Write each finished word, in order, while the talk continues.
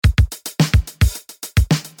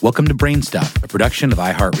Welcome to Brain Stuff, a production of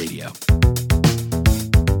iHeartRadio.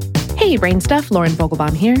 Hey, Brain Stuff, Lauren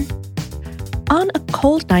Vogelbaum here. On a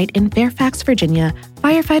cold night in Fairfax, Virginia,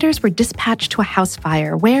 firefighters were dispatched to a house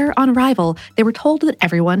fire where, on arrival, they were told that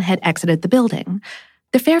everyone had exited the building.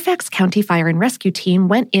 The Fairfax County Fire and Rescue Team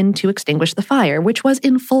went in to extinguish the fire, which was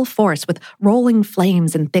in full force with rolling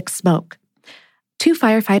flames and thick smoke. 2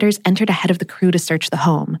 firefighters entered ahead of the crew to search the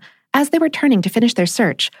home. As they were turning to finish their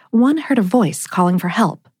search, one heard a voice calling for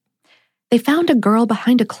help. They found a girl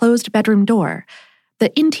behind a closed bedroom door.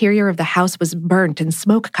 The interior of the house was burnt and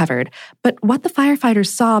smoke-covered, but what the firefighters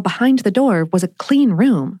saw behind the door was a clean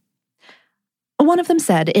room. One of them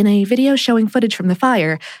said, in a video showing footage from the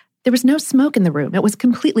fire, there was no smoke in the room. It was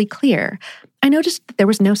completely clear. I noticed that there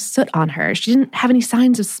was no soot on her. She didn't have any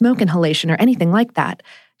signs of smoke inhalation or anything like that.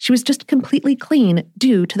 She was just completely clean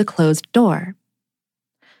due to the closed door.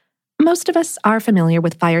 Most of us are familiar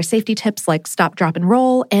with fire safety tips like stop, drop, and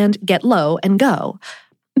roll and get low and go.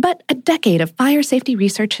 But a decade of fire safety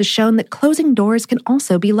research has shown that closing doors can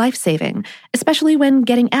also be life-saving, especially when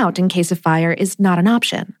getting out in case of fire is not an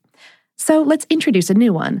option. So let's introduce a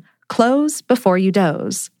new one: close before you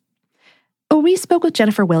doze. We spoke with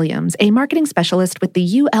Jennifer Williams, a marketing specialist with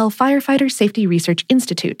the UL Firefighter Safety Research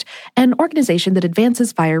Institute, an organization that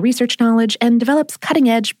advances fire research knowledge and develops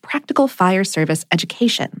cutting-edge, practical fire service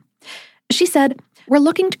education. She said, "We're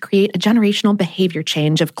looking to create a generational behavior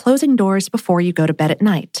change of closing doors before you go to bed at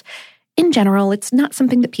night. In general, it's not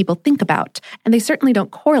something that people think about, and they certainly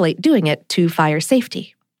don't correlate doing it to fire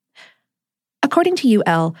safety." According to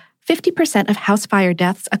UL, 50% of house fire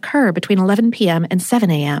deaths occur between 11 p.m. and 7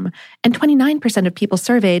 a.m., and 29% of people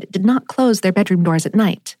surveyed did not close their bedroom doors at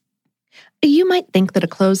night. You might think that a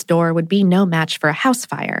closed door would be no match for a house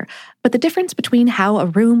fire, but the difference between how a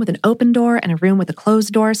room with an open door and a room with a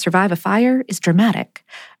closed door survive a fire is dramatic.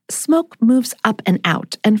 Smoke moves up and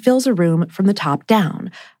out and fills a room from the top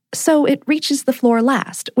down, so it reaches the floor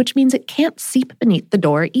last, which means it can't seep beneath the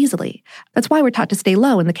door easily. That's why we're taught to stay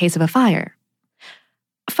low in the case of a fire.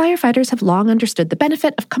 Firefighters have long understood the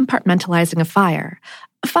benefit of compartmentalizing a fire.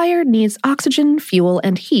 A fire needs oxygen, fuel,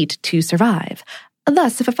 and heat to survive.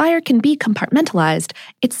 Thus, if a fire can be compartmentalized,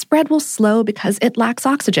 its spread will slow because it lacks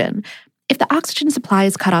oxygen. If the oxygen supply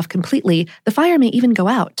is cut off completely, the fire may even go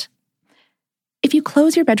out. If you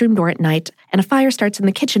close your bedroom door at night and a fire starts in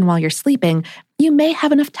the kitchen while you're sleeping, you may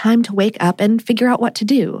have enough time to wake up and figure out what to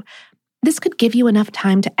do. This could give you enough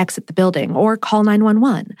time to exit the building or call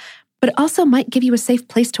 911, but it also might give you a safe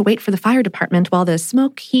place to wait for the fire department while the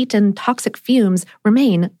smoke, heat, and toxic fumes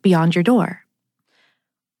remain beyond your door.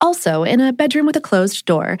 Also, in a bedroom with a closed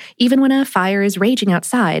door, even when a fire is raging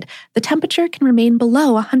outside, the temperature can remain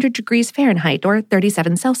below 100 degrees Fahrenheit or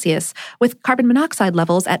 37 Celsius, with carbon monoxide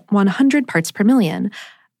levels at 100 parts per million.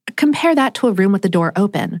 Compare that to a room with the door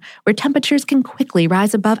open, where temperatures can quickly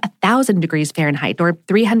rise above 1,000 degrees Fahrenheit or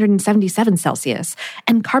 377 Celsius,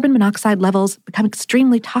 and carbon monoxide levels become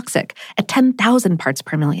extremely toxic at 10,000 parts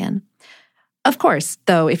per million. Of course,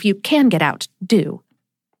 though, if you can get out, do.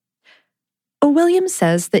 Williams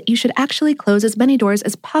says that you should actually close as many doors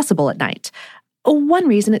as possible at night. One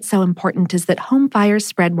reason it's so important is that home fires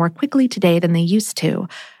spread more quickly today than they used to.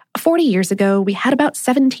 40 years ago, we had about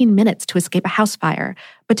 17 minutes to escape a house fire,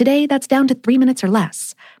 but today that's down to 3 minutes or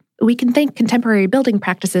less. We can thank contemporary building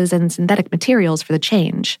practices and synthetic materials for the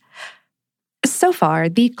change. So far,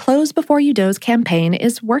 the Close Before You Doze campaign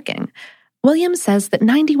is working. Williams says that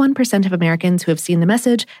 91% of Americans who have seen the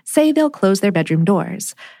message say they'll close their bedroom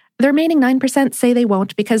doors. The remaining 9% say they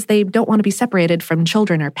won't because they don't want to be separated from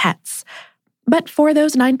children or pets. But for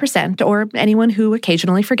those 9%, or anyone who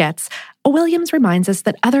occasionally forgets, Williams reminds us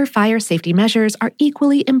that other fire safety measures are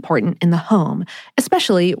equally important in the home,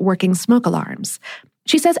 especially working smoke alarms.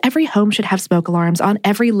 She says every home should have smoke alarms on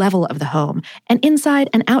every level of the home, and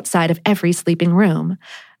inside and outside of every sleeping room.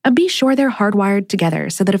 Be sure they're hardwired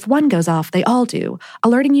together so that if one goes off, they all do,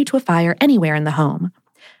 alerting you to a fire anywhere in the home.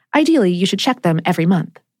 Ideally, you should check them every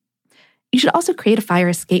month. You should also create a fire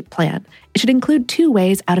escape plan. It should include 2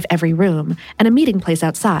 ways out of every room and a meeting place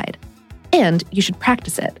outside. And you should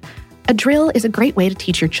practice it. A drill is a great way to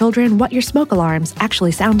teach your children what your smoke alarms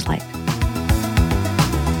actually sound like.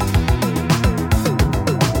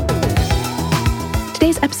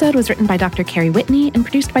 Today's episode was written by Dr. Carrie Whitney and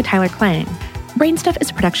produced by Tyler Klang. Brain Stuff is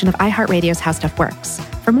a production of iHeartRadio's How Stuff Works.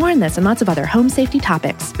 For more on this and lots of other home safety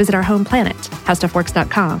topics, visit our home planet,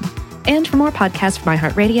 howstuffworks.com. And for more podcasts from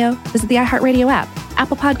iHeartRadio, visit the iHeartRadio app,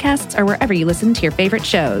 Apple Podcasts, or wherever you listen to your favorite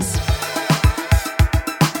shows.